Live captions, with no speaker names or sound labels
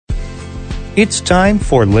It's time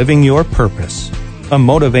for Living Your Purpose, a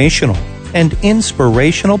motivational and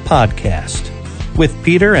inspirational podcast with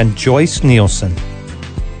Peter and Joyce Nielsen.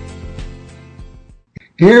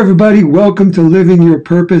 Hey everybody, welcome to Living Your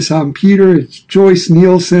Purpose. I'm Peter, it's Joyce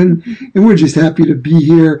Nielsen, and we're just happy to be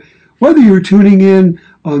here. Whether you're tuning in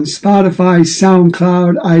on Spotify,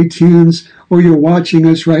 SoundCloud, iTunes, or you're watching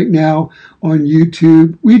us right now on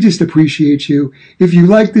YouTube, we just appreciate you. If you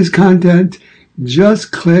like this content,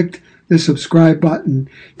 just click the subscribe button.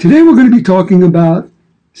 Today we're going to be talking about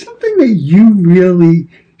something that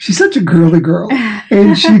she's such a girly girl,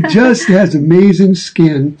 and she just has amazing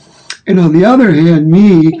skin. And on the other hand,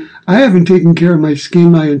 I haven't taken care of my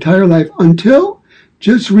skin my entire life until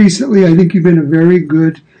just recently. I think you've been a very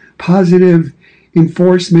good, positive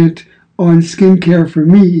enforcement on skincare for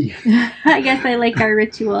me. I guess I like our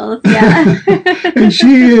rituals, yeah. And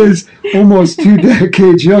she is almost 2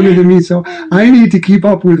 decades younger than me, so I need to keep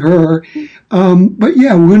up with her. But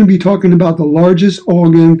yeah, we're going to be talking about the largest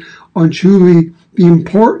organ on truly the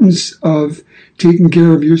importance of taking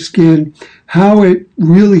care of your skin, how it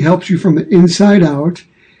really helps you from the inside out.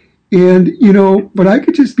 And, but I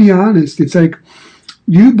could just be honest. It's like,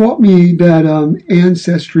 you bought me that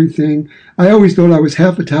ancestry thing. I always thought I was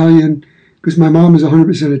half Italian because my mom is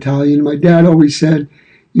 100% Italian. My dad always said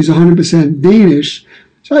he's 100% Danish.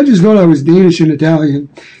 So I just thought I was Danish and Italian.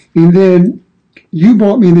 And then you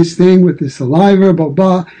bought me this thing with the saliva, blah,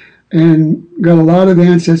 blah, and got a lot of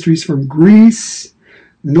ancestries from Greece,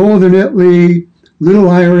 Northern Italy, Little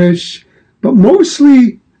Irish, but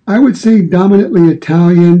mostly, I would say, dominantly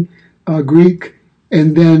Italian, Greek,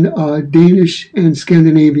 and then Danish and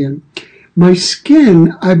Scandinavian. My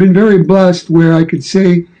skin, I've been very blessed where I could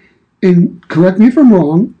say, and correct me if I'm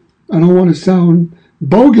wrong, I don't want to sound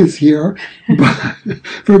bogus here, but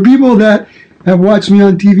for people that have watched me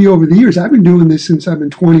on TV over the years, I've been doing this since I've been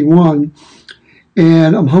 21,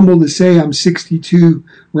 and I'm humbled to say I'm 62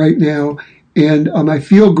 right now, and I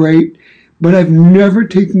feel great, but I've never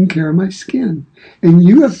taken care of my skin. And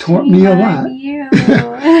you have taught me a lot. You.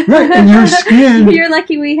 Right, and your skin. You're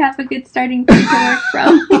lucky we have a good starting point to work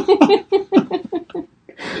from.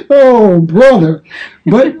 Oh, brother.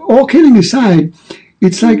 But all kidding aside,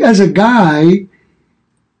 it's like as a guy,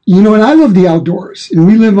 and I love the outdoors. And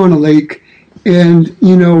we live on a lake. And,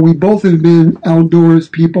 we both have been outdoors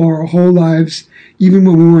people our whole lives, even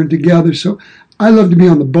when we weren't together. So I love to be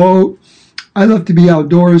on the boat. I love to be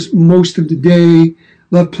outdoors most of the day.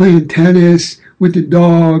 Love playing tennis with the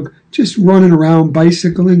dog, just running around,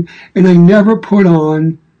 bicycling. And I never put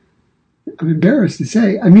on, I'm embarrassed to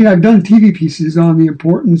say, I've done TV pieces on the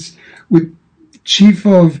importance with Chief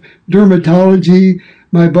of Dermatology,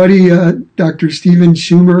 my buddy, Dr. Steven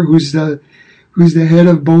Schumer, who's the head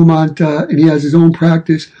of Beaumont, and he has his own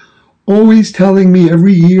practice, always telling me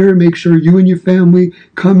every year, make sure you and your family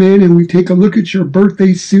come in and we take a look at your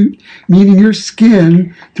birthday suit, meaning your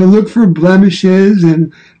skin, to look for blemishes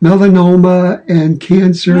and melanoma and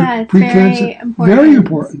cancer, precancer. Very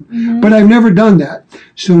important. Mm-hmm. But I've never done that.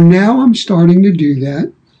 So now I'm starting to do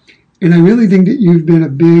that. And I really think that you've been a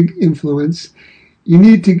big influence.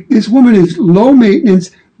 This woman is low maintenance,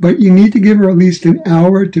 but you need to give her at least an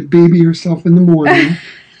hour to baby herself in the morning.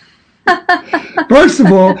 First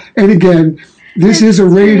of all, and again, this is a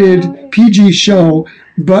rated PG show,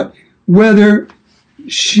 but whether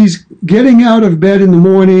she's getting out of bed in the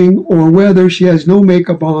morning or whether she has no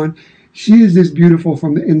makeup on, she is this beautiful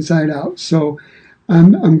from the inside out. So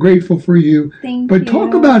I'm grateful for you. Thank you. But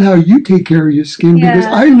talk about how you take care of your skin, because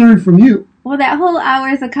I learned from you. Well, that whole hour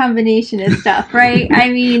is a combination of stuff, right?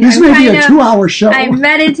 This may be a 2-hour show. I'm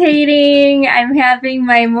meditating. I'm having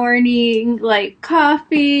my morning,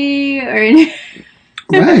 coffee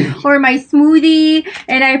or my smoothie.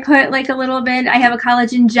 And I put, a little bit, I have a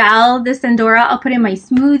collagen gel, the Sendora, I'll put in my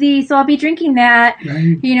smoothie. So I'll be drinking that,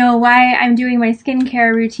 while I'm doing my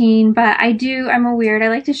skincare routine. But I'm a weird. I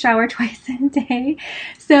like to shower twice a day.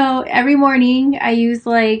 So every morning I use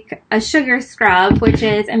a sugar scrub, which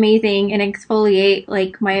is amazing, and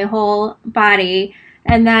exfoliate my whole body.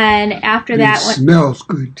 And then after that, it smells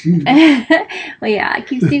good too. Well, yeah, it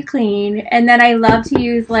keeps you clean. And then I love to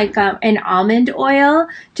use an almond oil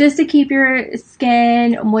just to keep your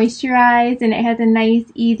skin moisturized, and it has a nice,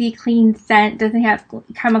 easy, clean scent. Doesn't have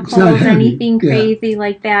chemicals or anything crazy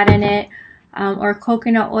like that in it. Or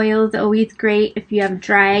coconut oil is always great if you have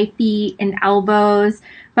dry feet and elbows.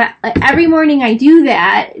 But every morning I do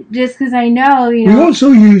that just because I know, We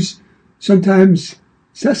also use sometimes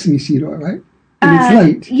sesame seed oil, right? And it's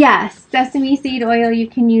light. Yes, sesame seed oil you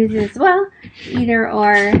can use as well, either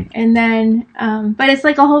or. And then, but it's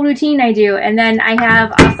a whole routine I do. And then I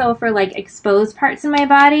have also for exposed parts of my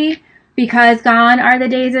body, because gone are the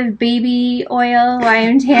days of baby oil while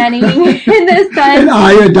I'm tanning in the sun. And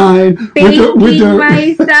iodine. Baking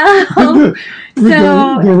myself.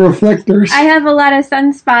 The reflectors. I have a lot of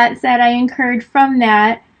sunspots that I incurred from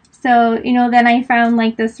that. So, then I found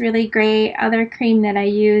like this really great other cream that I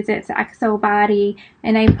use. It's Exo Body,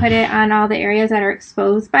 and I put it on all the areas that are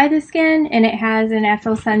exposed by the skin, and it has a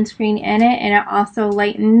natural sunscreen in it, and it also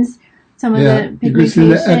lightens some of the pigmentation. Because of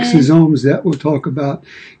the exosomes that we'll talk about.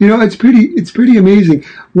 It's pretty amazing.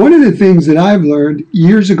 One of the things that I've learned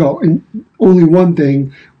years ago, and only one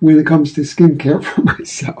thing when it comes to skincare for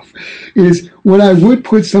myself, is when I would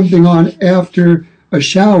put something on after a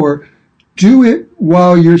shower, do it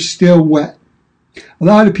while you're still wet. A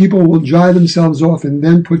lot of people will dry themselves off and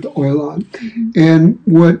then put the oil on. Mm-hmm. And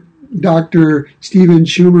what Dr. Steven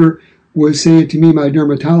Schumer was saying to me, my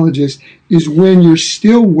dermatologist, is when you're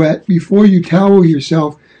still wet, before you towel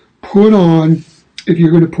yourself, put on, if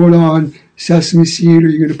you're going to put on sesame seed or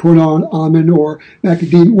you're going to put on almond or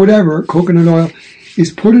macadamia, whatever, coconut oil,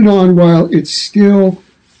 is put it on while it's still,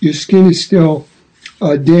 your skin is still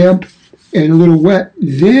damp and a little wet,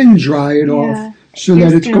 then dry it off so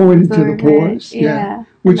that it's going into the pores. Yeah.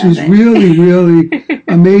 Which is really, really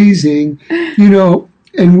amazing.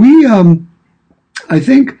 And we, I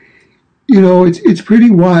think, it's pretty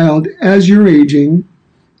wild as you're aging,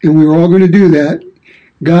 and we're all going to do that.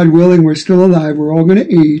 God willing, we're still alive. We're all going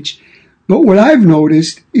to age. But what I've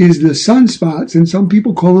noticed is the sunspots, and some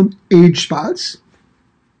people call them age spots.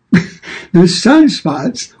 The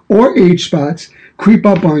sunspots or age spots creep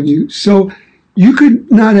up on you. So you could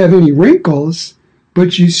not have any wrinkles,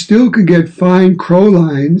 but you still could get fine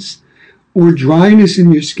crowlines or dryness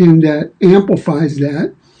in your skin that amplifies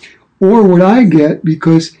that. Or what I get,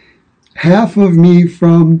 because half of me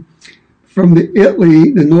from the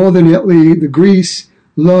Italy, the northern Italy, the Greece,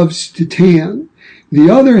 loves to tan. The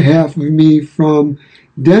other half of me from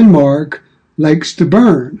Denmark likes to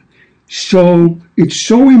burn. So it's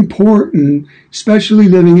so important, especially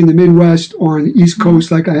living in the Midwest or on the East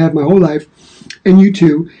Coast like I have my whole life, and you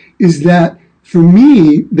too, is that for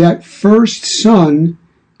me, that first sun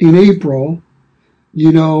in April,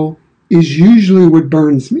 is usually what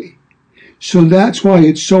burns me. So that's why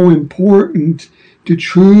it's so important to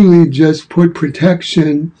truly just put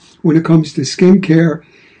protection when it comes to skincare,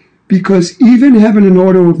 because even having an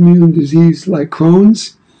autoimmune disease like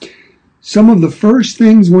Crohn's, some of the first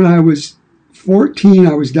things when I was 14,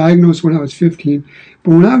 I was diagnosed when I was 15,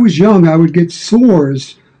 but when I was young, I would get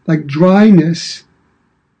sores, like dryness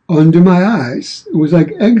under my eyes. It was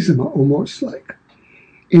like eczema almost like.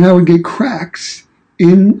 And I would get cracks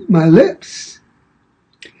in my lips.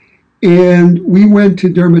 And we went to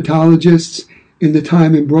dermatologists in the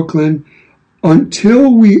time in Brooklyn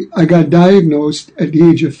until I got diagnosed at the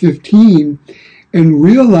age of 15 and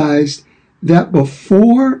realized that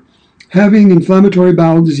before having inflammatory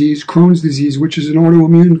bowel disease, Crohn's disease, which is an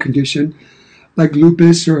autoimmune condition like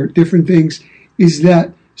lupus or different things, is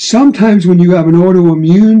that sometimes when you have an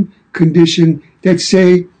autoimmune condition that,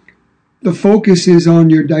 say, the focus is on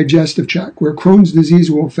your digestive tract, where Crohn's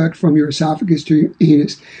disease will affect from your esophagus to your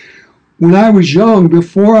anus. When I was young,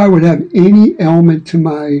 before I would have any ailment to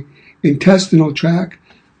my intestinal tract,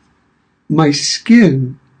 my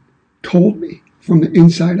skin told me from the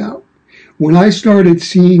inside out. When I started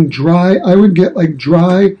seeing I would get like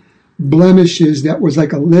dry blemishes that was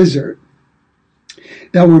like a lizard,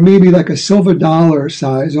 that were maybe like a silver dollar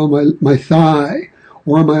size on my thigh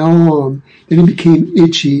or on my arm. Then it became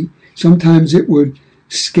itchy. Sometimes it would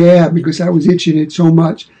scab because I was itching it so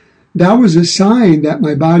much. That was a sign that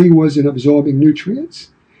my body wasn't absorbing nutrients.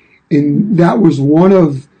 And that was one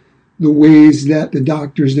of the ways that the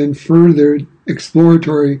doctors then furthered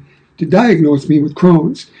exploratory to diagnose me with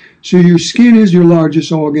Crohn's. So your skin is your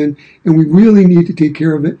largest organ, and we really need to take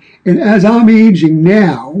care of it. And as I'm aging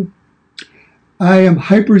now, I am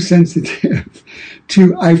hypersensitive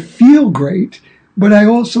to, I feel great, but I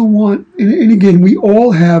also want, and again, we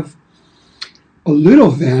all have a little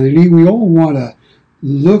vanity. We all want to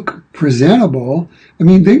look presentable. I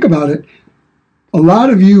mean, think about it. A lot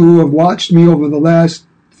of you who have watched me over the last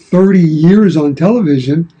 30 years on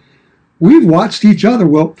television, we've watched each other.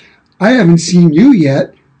 Well, I haven't seen you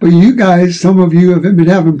yet, but you guys, some of you have been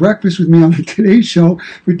having breakfast with me on the Today Show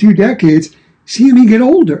for 2 decades, seeing me get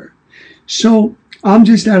older. So I'm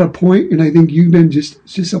just at a point, and I think you've been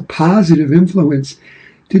just a positive influence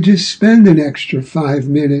to just spend an extra 5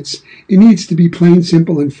 minutes. It needs to be plain,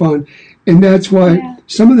 simple, and fun. And that's why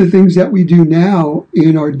some of the things that we do now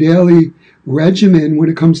in our daily regimen when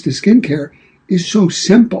it comes to skincare is so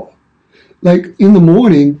simple. Like in the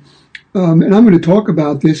morning, and I'm going to talk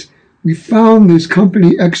about this, we found this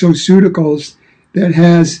company, Exoceuticals, that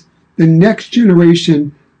has the next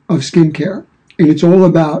generation of skincare. And it's all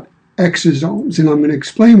about exosomes. And I'm going to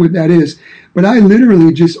explain what that is. But I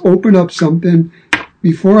literally just open up something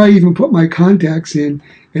before I even put my contacts in.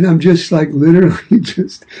 And I'm just like literally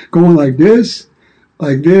just going like this,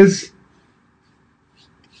 and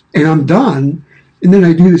I'm done. And then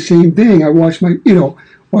I do the same thing. I wash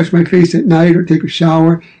my face at night or take a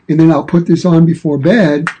shower, and then I'll put this on before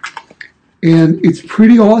bed. And it's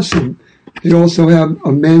pretty awesome. They also have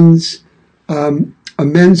a men's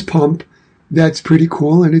pump that's pretty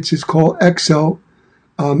cool, and it's just called Exo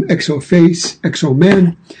Face, Exo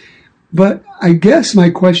Men. But I guess my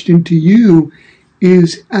question to you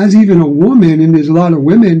is, as even a woman, and there's a lot of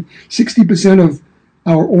women, 60% of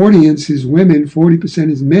our audience is women,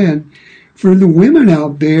 40% is men. For the women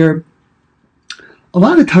out there, a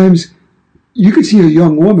lot of times you can see a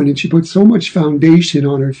young woman and she puts so much foundation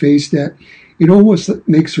on her face that it almost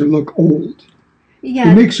makes her look old.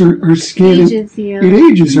 Yeah, it makes her skin, it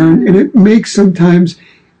ages her, and it makes sometimes,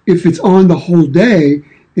 if it's on the whole day,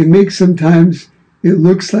 it makes sometimes it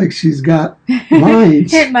looks like she's got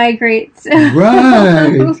lines. It migrates.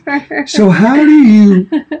 Right. So how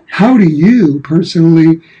do you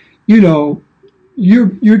personally,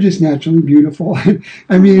 you're just naturally beautiful.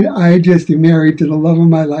 I mean, I just am married to the love of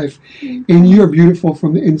my life, and you're beautiful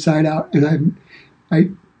from the inside out. And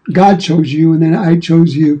God chose you, and then I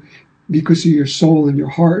chose you because of your soul and your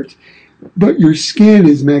heart. But your skin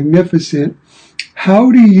is magnificent.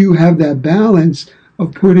 How do you have that balance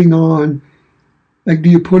of putting on, like, do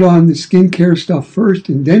you put on the skincare stuff first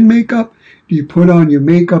and then makeup? Do you put on your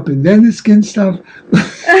makeup and then the skin stuff?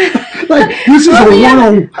 Like, this is only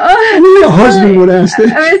a husband would ask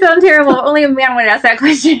this. It would sound terrible. Only a man would ask that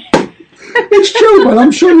question. It's true, but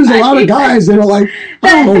I'm sure there's a lot of guys that are like,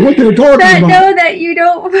 I don't know what they're talking about. Know that you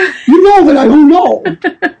don't. You know that I don't know.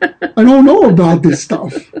 I don't know about this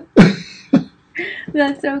stuff.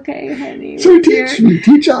 That's okay, honey. So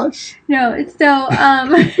teach us. No, it's so, no,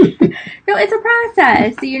 it's a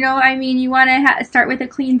process. I mean, you want to start with a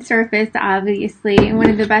clean surface, obviously, and one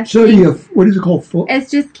of the best things. What is it called? It's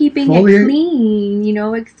just keeping it clean,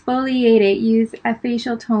 exfoliate it, use a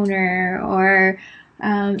facial toner, or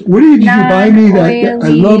what did you buy me that I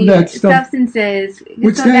love that stuff? Substances.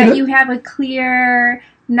 What's so that you have a clear,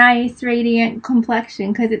 nice, radiant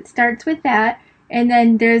complexion, because it starts with that. And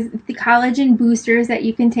then there's the collagen boosters that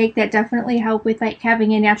you can take that definitely help with like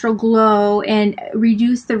having a natural glow and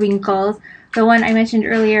reduce the wrinkles. The one I mentioned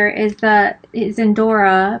earlier is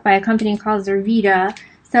Zendora by a company called Zervita.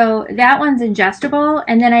 So that one's ingestible,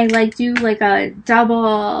 and then I do a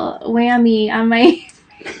double whammy on my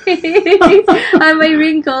on my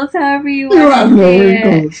wrinkles, however you want. You have no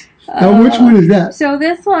wrinkles. Now, which one is that? So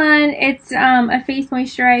this one, it's a face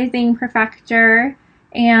moisturizing perfector.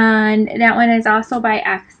 And that one is also by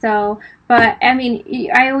Exo. But, I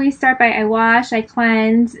mean, I always start by I wash, I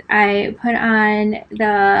cleanse, I put on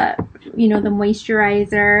the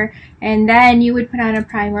moisturizer, and then you would put on a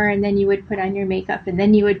primer, and then you would put on your makeup, and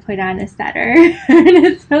then you would put on a setter. And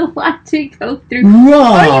it's a lot to go through.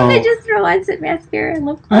 Wow. Or you could just throw on some mascara and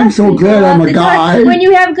lip gloss. I'm so glad I'm a guy. When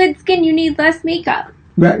you have good skin, you need less makeup.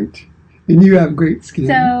 Right. And you have great skin.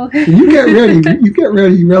 So and you get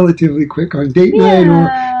ready relatively quick on date night, or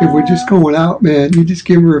if we're just going out, man, you just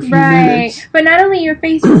give her a few minutes. But not only your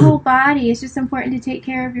face, your whole body. It's just important to take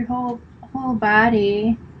care of your whole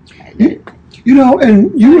body.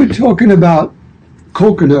 And you were talking about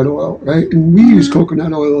coconut oil, right? And we use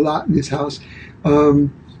coconut oil a lot in this house.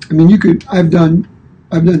 I've done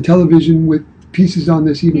television with pieces on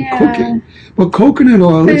this, even cooking. But coconut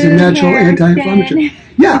oil is a natural anti-inflammatory.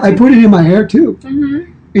 Yeah, I put it in my hair too.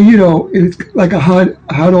 Mm-hmm. And, it's like a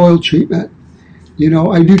hot oil treatment.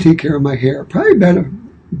 I do take care of my hair. Probably better,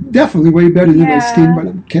 definitely way better than my skin, but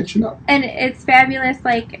I'm catching up. And it's fabulous,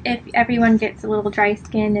 like, if everyone gets a little dry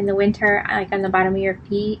skin in the winter, like on the bottom of your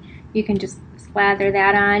feet, you can just slather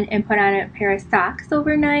that on and put on a pair of socks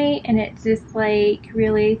overnight, and it just, like,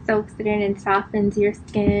 really soaks it in and softens your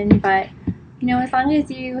skin. But as long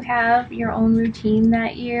as you have your own routine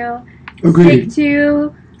that you stick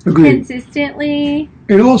to consistently.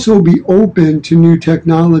 And also be open to new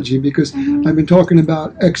technology, because I've been talking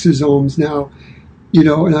about exosomes now,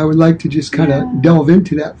 and I would like to just kind of delve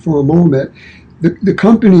into that for a moment. The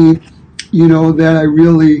company,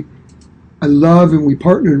 that I love and we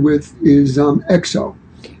partnered with is Exo.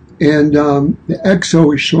 And the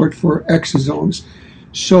Exo is short for exosomes.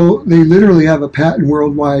 So they literally have a patent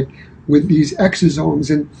worldwide with these exosomes.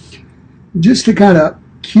 And just to kind of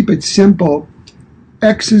keep it simple,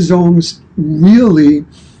 exosomes really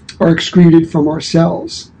are excreted from our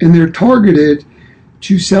cells, and they're targeted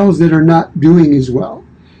to cells that are not doing as well.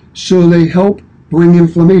 So they help bring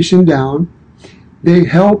inflammation down. They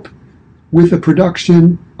help with the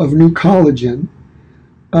production of new collagen.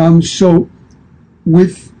 So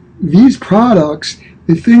with these products,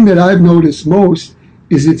 the thing that I've noticed most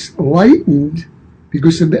is it's lightened,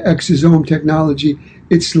 because of the exosome technology,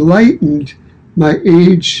 it's lightened my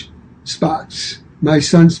age spots, my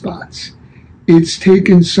sunspots. It's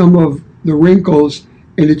taken some of the wrinkles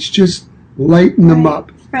and it's just lightened them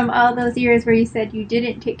up. From all those years where you said you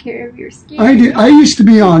didn't take care of your skin. I did. I used to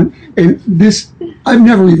be on, and this, I've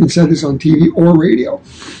never even said this on TV or radio.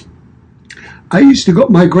 I used to go,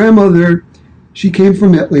 my grandmother, she came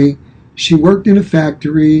from Italy. She worked in a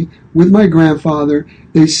factory with my grandfather.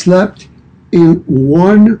 They slept in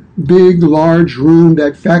one big, large room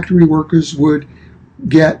that factory workers would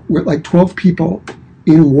get with like 12 people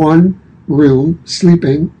in one room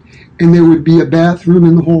sleeping, and there would be a bathroom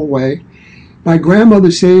in the hallway. My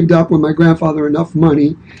grandmother saved up with my grandfather enough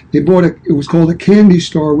money. They bought it was called a candy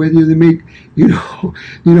store where they make,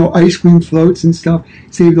 ice cream floats and stuff.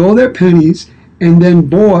 Saved all their pennies and then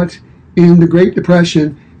bought, in the Great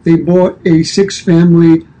Depression, they bought a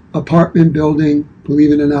 6-family apartment building,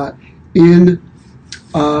 believe it or not, in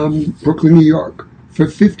Brooklyn, New York for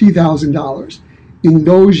 $50,000. In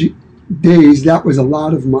those days, that was a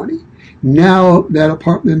lot of money. Now that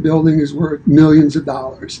apartment building is worth millions of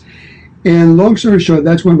dollars. And long story short,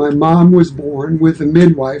 that's when my mom was born with a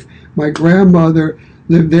midwife. My grandmother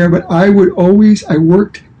lived there, but I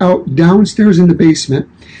worked out downstairs in the basement.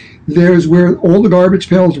 There's where all the garbage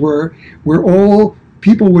pails were, where all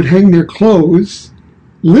people would hang their clothes,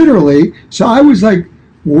 literally. So I was like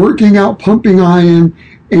working out, pumping iron,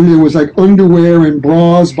 and there was like underwear and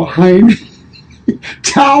bras behind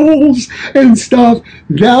towels and stuff.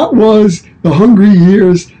 That was the hungry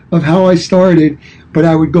years of how I started. But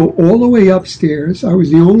I would go all the way upstairs. I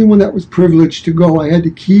was the only one that was privileged to go. I had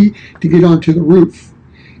the key to get onto the roof.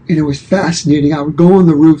 And it was fascinating. I would go on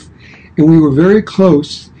the roof, and we were very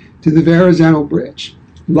close to the Verrazano Bridge,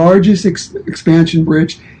 largest expansion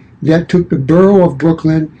bridge that took the borough of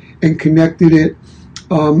Brooklyn and connected it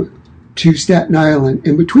to Staten Island.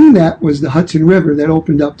 And between that was the Hudson River that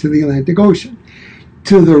opened up to the Atlantic Ocean.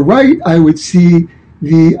 To the right, I would see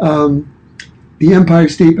the Empire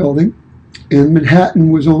State Building. And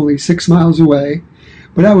Manhattan was only 6 miles away.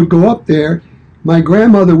 But I would go up there. My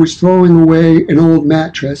grandmother was throwing away an old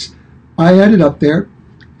mattress. I had it up there,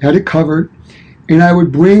 had it covered, and I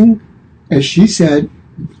would bring, as she said,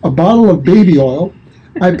 a bottle of baby oil.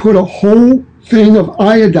 I put a whole thing of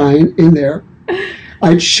iodine in there.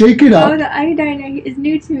 I'd shake it up. Oh, the iodine is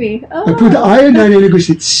new to me. Oh. I put the iodine in it because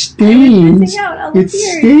it stains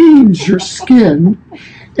your skin.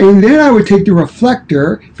 And then I would take the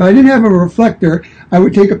reflector. If I didn't have a reflector, I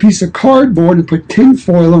would take a piece of cardboard and put tin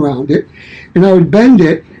foil around it. And I would bend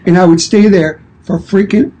it, and I would stay there for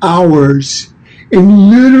freaking hours and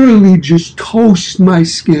literally just toast my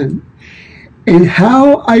skin. And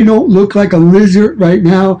how I don't look like a lizard right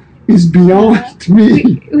now is beyond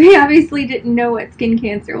me. We obviously didn't know what skin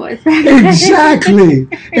cancer was back then. Exactly.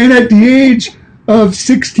 And at the age of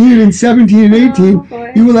 16 and 17 and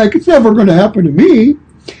 18, you were like, it's never going to happen to me.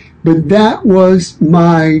 But that was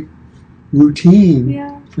my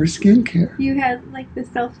routine for skincare. You had like the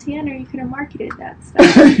self-tanner, you could have marketed that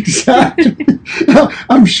stuff. Exactly.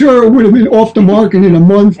 I'm sure it would have been off the market in a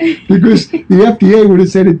month because the FDA would have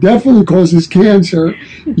said it definitely causes cancer,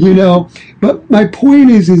 But my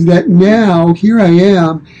point is that now, here I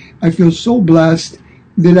am, I feel so blessed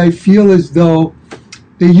that I feel as though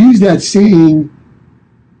they use that saying,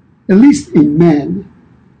 at least in men,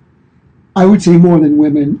 I would say more than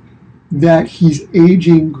women, that he's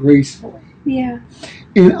aging gracefully. Yeah.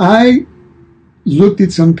 And I looked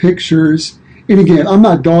at some pictures, and again, I'm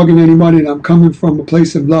not dogging anybody, and I'm coming from a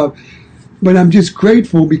place of love, but I'm just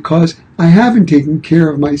grateful because I haven't taken care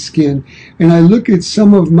of my skin. And I look at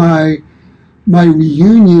some of my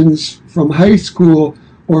reunions from high school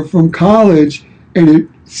or from college, and it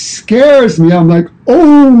scares me. I'm like,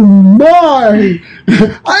 oh my,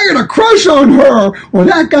 I got a crush on her, or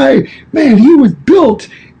that guy, man, he was built.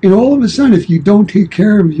 And all of a sudden, if you don't take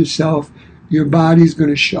care of yourself, your body's going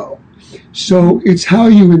to show. So it's how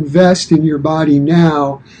you invest in your body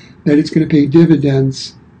now that it's going to pay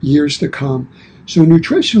dividends years to come. So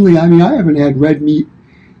nutritionally, I haven't had red meat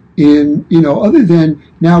in, other than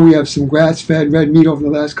now we have some grass-fed red meat over the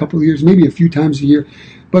last couple of years, maybe a few times a year.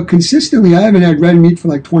 But consistently, I haven't had red meat for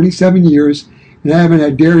like 27 years, and I haven't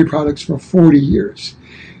had dairy products for 40 years.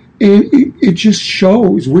 And it just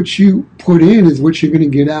shows what you put in is what you're going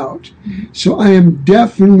to get out. So I am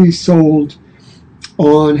definitely sold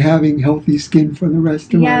on having healthy skin for the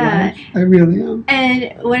rest of my life. I really am.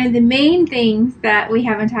 And one of the main things that we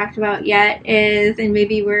haven't talked about yet is, and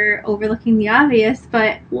maybe we're overlooking the obvious,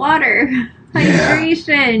 but water.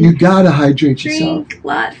 Hydration. You gotta hydrate yourself. Drink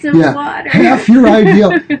lots of water. Half your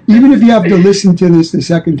ideal, even if you have to listen to this the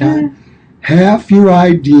second time, half your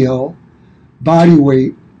ideal body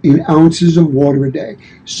weight in ounces of water a day.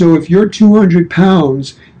 So if you're 200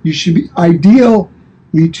 pounds, you should be ideally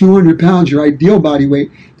 200 pounds, your ideal body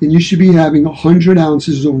weight, then you should be having 100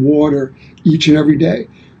 ounces of water each and every day.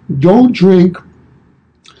 Don't drink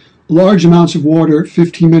large amounts of water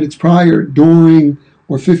 15 minutes prior, during,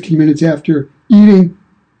 or 15 minutes after eating,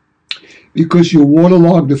 because you'll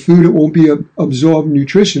waterlog the food. It won't be absorbed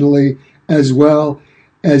nutritionally as well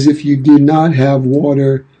as if you did not have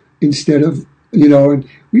water instead of, and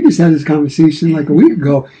we just had this conversation like a week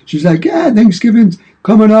ago. She's like, Thanksgiving's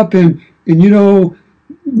coming up, and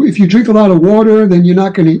if you drink a lot of water, then you're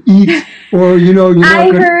not going to eat, or,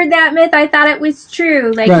 I heard that myth. I thought it was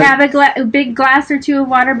true. Like, have a big glass or two of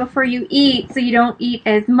water before you eat so you don't eat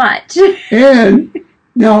as much. And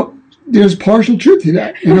now, there's partial truth to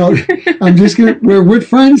that. We're with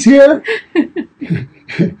friends here.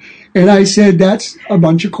 And I said, that's a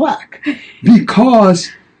bunch of quack.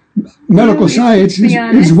 Because medical science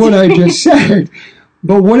is what I just said.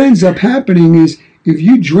 But what ends up happening is, if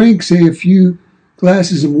you drink, say, a few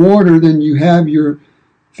glasses of water, then you have your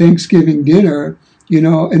Thanksgiving dinner,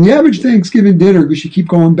 and the average Thanksgiving dinner, because you keep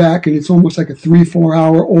going back and it's almost like a 3-4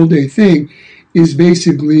 hour all day thing, is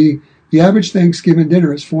basically the average Thanksgiving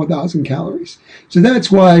dinner is 4,000 calories. So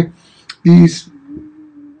that's why these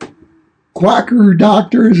quacker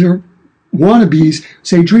doctors or wannabes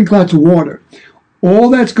say drink lots of water. All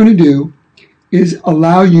that's going to do is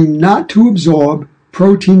allow you not to absorb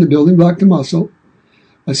protein, the building block to muscle,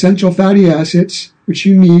 essential fatty acids, which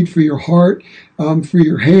you need for your heart, for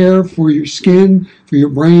your hair, for your skin, for your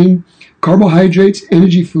brain, carbohydrates,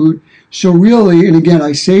 energy food. So really, and again,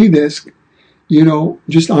 I say this,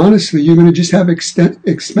 just honestly, you're going to just have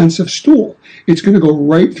expensive stool. It's going to go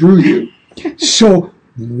right through you. So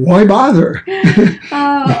why bother?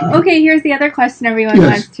 Okay, here's the other question everyone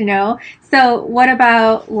wants to know. So what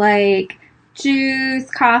about like juice,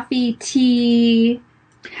 coffee, tea?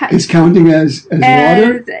 Is counting as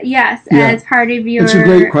water? Yes, as part of your... It's a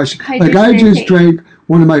great question. Like, I just drank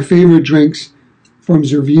one of my favorite drinks from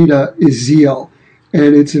Zurvita is Zeal.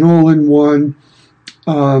 And it's an all-in-one...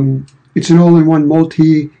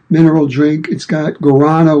 multi-mineral drink. It's got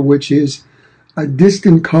guarana, which is a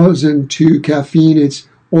distant cousin to caffeine. It's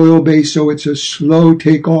oil-based, so it's a slow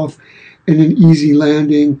takeoff and an easy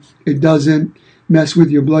landing. It doesn't mess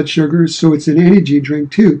with your blood sugars, so it's an energy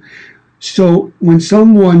drink too. So when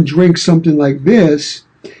someone drinks something like this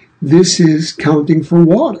is counting for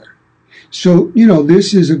water. So,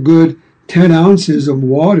 this is a good 10 ounces of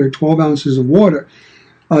water, 12 ounces of water.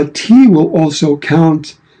 Tea will also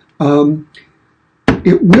count.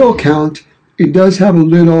 It will count. It does have a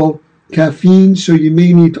little caffeine, so you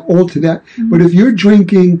may need to alter that. Mm-hmm. But if you're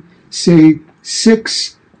drinking, say,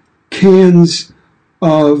 6 cans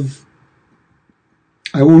of,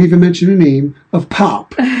 I won't even mention a name, of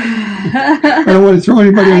pop. I don't want to throw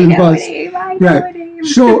anybody under the bus. Right.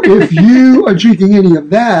 So if you are drinking any of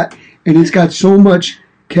that and it's got so much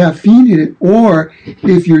caffeine in it, or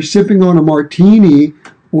if you're sipping on a martini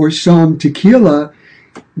or some tequila,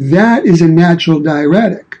 that is a natural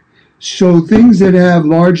diuretic. So things that have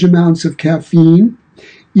large amounts of caffeine,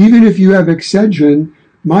 even if you have Excedrin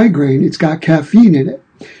migraine, it's got caffeine in it.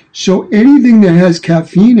 So anything that has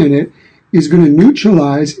caffeine in it is going to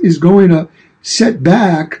neutralize, is going to set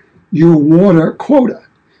back your water quota.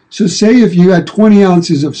 So say if you had 20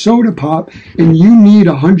 ounces of soda pop and you need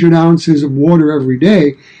 100 ounces of water every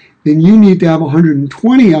day, then you need to have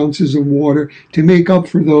 120 ounces of water to make up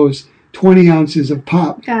for those 20 ounces of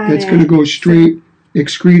pop. That's going to go straight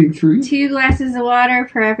excreting through you. 2 glasses of water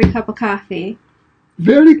per every cup of coffee.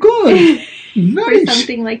 Very good. Or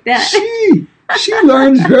something like that. She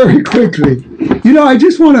learns very quickly. I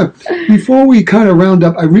just want to, before we kind of round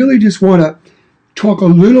up, I really just want to talk a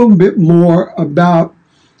little bit more about,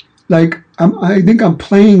 like, I think I'm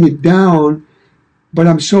playing it down, but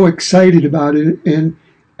I'm so excited about it. And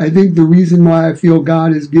I think the reason why I feel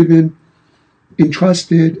God has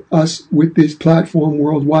entrusted us with this platform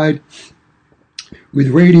worldwide, with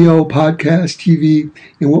radio, podcast, TV,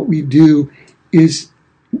 and what we do, is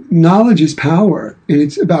knowledge is power, and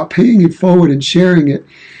it's about paying it forward and sharing it.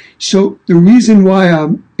 So the reason why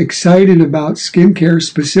I'm excited about skincare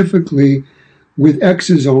specifically with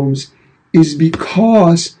exosomes is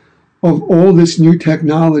because of all this new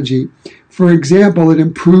technology. For example, it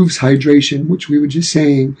improves hydration, which we were just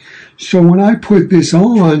saying. So when I put this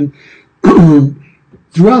on,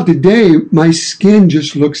 throughout the day, my skin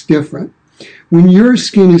just looks different. When your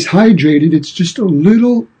skin is hydrated, it's just a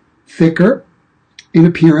little thicker in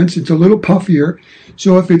appearance. It's a little puffier.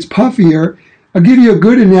 So if it's puffier, I'll give you a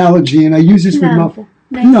good analogy, and I use this with my...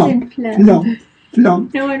 Nice and plump.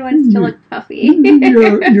 Plump. No one wants to look puffy.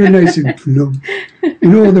 You're nice and plump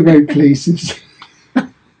in all the right places.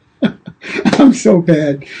 I'm so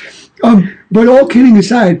bad. But all kidding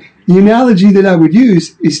aside, the analogy that I would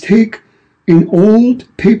use is take an old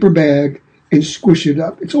paper bag and squish it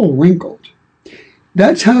up. It's all wrinkled.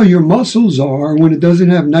 That's how your muscles are when it doesn't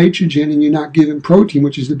have nitrogen and you're not given protein,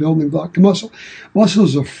 which is the building block to muscle.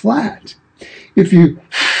 Muscles are flat. If you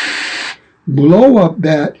blow up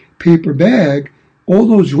that paper bag, all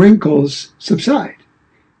those wrinkles subside.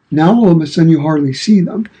 Now all of a sudden you hardly see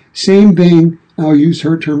them. Same thing, I'll use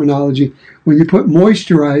her terminology, when you put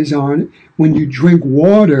moisturize on it, when you drink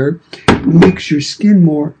water, it makes your skin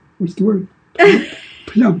more, what's the word?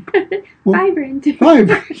 Plump. Vibrant.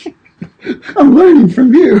 Vibrant. I'm learning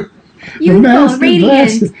from you. Youthful,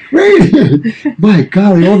 radiant. Radiant. My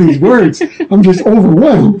golly, all these words. I'm just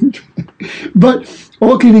overwhelmed. But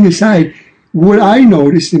all kidding aside, what I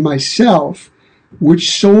noticed in myself,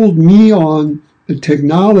 which sold me on the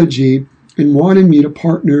technology and wanted me to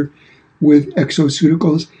partner with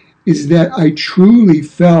Exoceuticals, is that I truly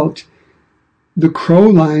felt the crow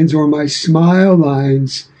lines or my smile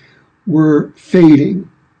lines were fading,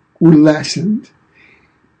 were lessened.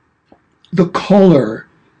 The color,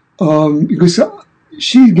 because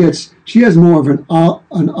she has more of an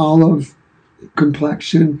olive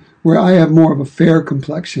complexion, where I have more of a fair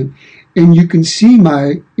complexion. And you can see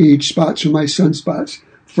my age spots or my sunspots,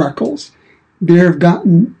 freckles. They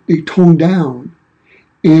toned down.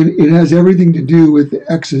 And it has everything to do with the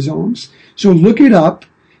exosomes. So look it up.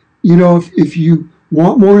 You know, if you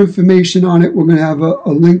want more information on it, we're going to have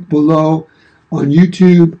a link below on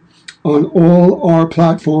YouTube, on all our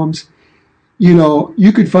platforms. You know,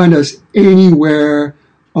 you could find us anywhere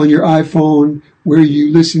on your iPhone where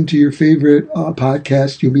you listen to your favorite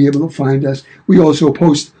podcast. You'll be able to find us. We also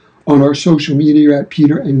post on our social media at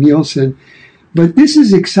Peter and Nielsen. But this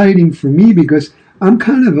is exciting for me because I'm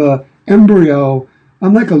kind of a embryo.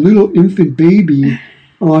 I'm like a little infant baby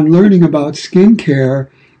on learning about skincare.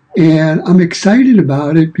 And I'm excited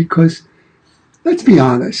about it because, let's be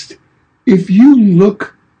honest, when you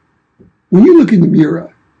look in the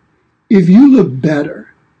mirror, if you look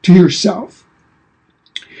better to yourself,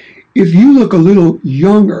 if you look a little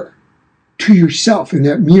younger to yourself in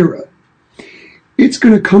that mirror, it's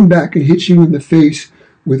going to come back and hit you in the face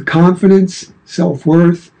with confidence,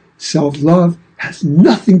 self-worth, self-love. Has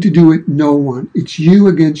nothing to do with no one. It's you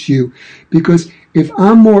against you. Because if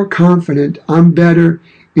I'm more confident, I'm better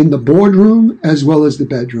in the boardroom as well as the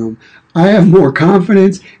bedroom. I have more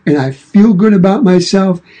confidence and I feel good about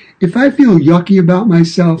myself. If I feel yucky about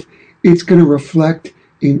myself, it's going to reflect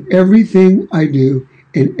in everything I do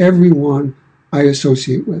and everyone I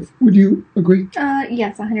associate with. Would you agree?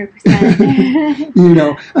 Yes, 100%. You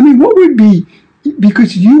know, I mean, what would be,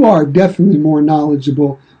 because you are definitely more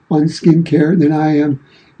knowledgeable on skincare than I am.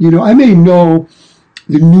 You know, I may know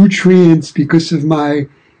the nutrients because of my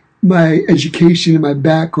education and my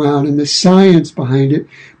background and the science behind it,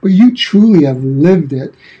 but you truly have lived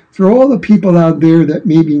it. For all the people out there that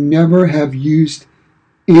maybe never have used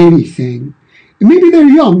anything, and maybe they're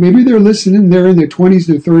young, maybe they're listening, they're in their 20s,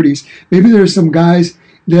 their 30s, maybe there are some guys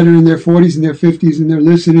that are in their 40s and their 50s and they're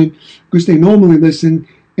listening because they normally listen,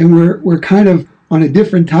 and we're kind of on a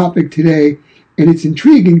different topic today, and it's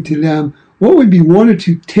intriguing to them. What would be one or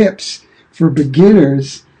two tips for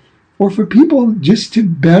beginners or for people just to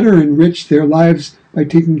better enrich their lives by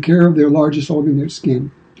taking care of their largest organ, their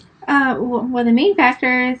skin? Well, the main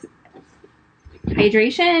factor is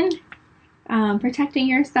hydration, protecting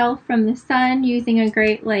yourself from the sun, using a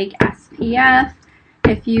great SPF.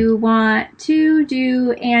 If you want to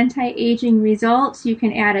do anti-aging results, you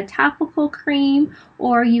can add a topical cream,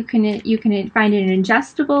 or you can find an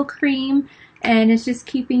ingestible cream, and it's just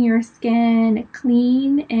keeping your skin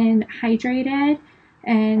clean and hydrated.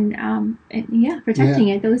 And protecting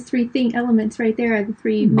it. Those three elements right there are the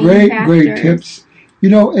three main factors. Great tips. You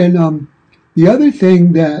know, and the other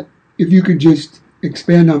thing that, if you could just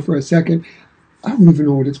expand on for a second, I don't even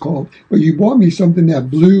know what it's called, but you bought me something, that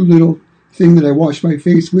blue little thing that I wash my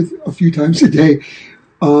face with a few times a day.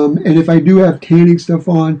 And if I do have tanning stuff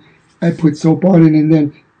on, I put soap on it,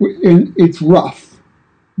 and it's rough.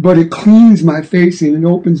 but it cleans my face and it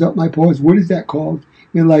opens up my pores. What is that called?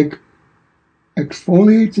 It like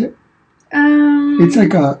exfoliates it.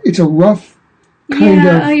 It's a rough kind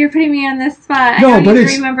of. Oh, you're putting me on the spot. No, I but don't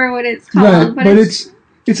remember what it's called. Right, but it's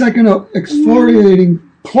like an exfoliating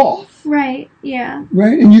cloth. Right. Yeah.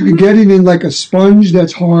 Right, and you can get it in like a sponge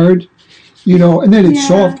that's hard, and then it's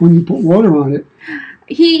soft when you put water on it.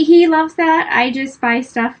 He loves that. I just buy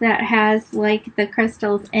stuff that has like the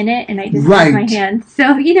crystals in it, and I just use my hands.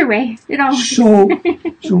 So either way, it all works.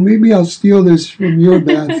 So maybe I'll steal this from your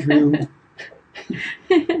bathroom.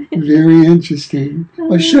 Very interesting.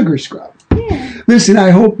 A sugar scrub. Yeah. Listen, I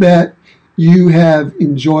hope that you have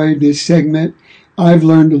enjoyed this segment. I've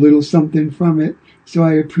learned a little something from it, so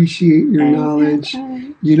I appreciate your knowledge.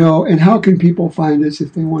 And how can people find us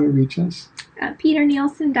if they want to reach us?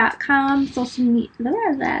 PeterNielsen.com, social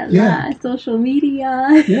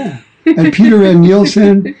media. Yeah, at Peter and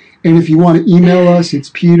Nielsen. And if you want to email us,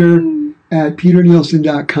 it's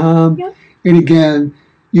peter@peternielsen.com. Yep. And again,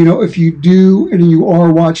 if you do and you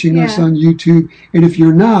are watching us on YouTube, and if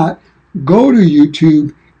you're not, go to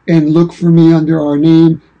YouTube and look for me under our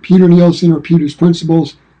name, Peter Nielsen or Peter's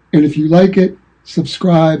Principles. And if you like it,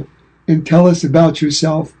 subscribe and tell us about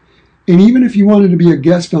yourself. And even if you wanted to be a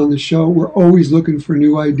guest on the show, we're always looking for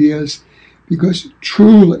new ideas, because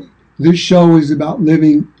truly, this show is about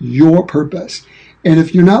living your purpose. And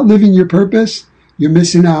if you're not living your purpose, you're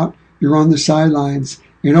missing out. You're on the sidelines.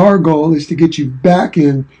 And our goal is to get you back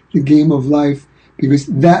in the game of life, because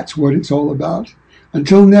that's what it's all about.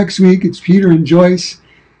 Until next week, it's Peter and Joyce,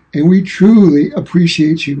 and we truly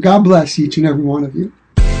appreciate you. God bless each and every one of you.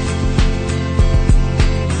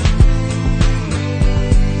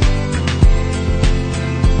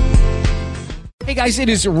 Hey guys, it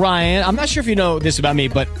is Ryan. I'm not sure if you know this about me,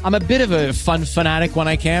 but I'm a bit of a fun fanatic when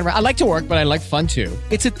I can. I like to work, but I like fun too.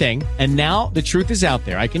 It's a thing. And now the truth is out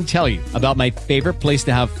there. I can tell you about my favorite place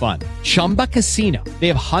to have fun. Chumba Casino. They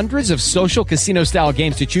have hundreds of social casino style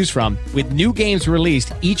games to choose from, with new games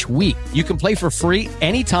released each week. You can play for free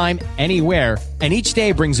anytime, anywhere. And each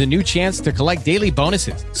day brings a new chance to collect daily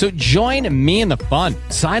bonuses. So join me in the fun.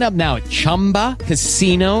 Sign up now at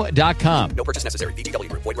ChumbaCasino.com. No purchase necessary. VGW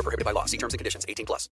Group. Void where prohibited by law. See terms and conditions. 18+.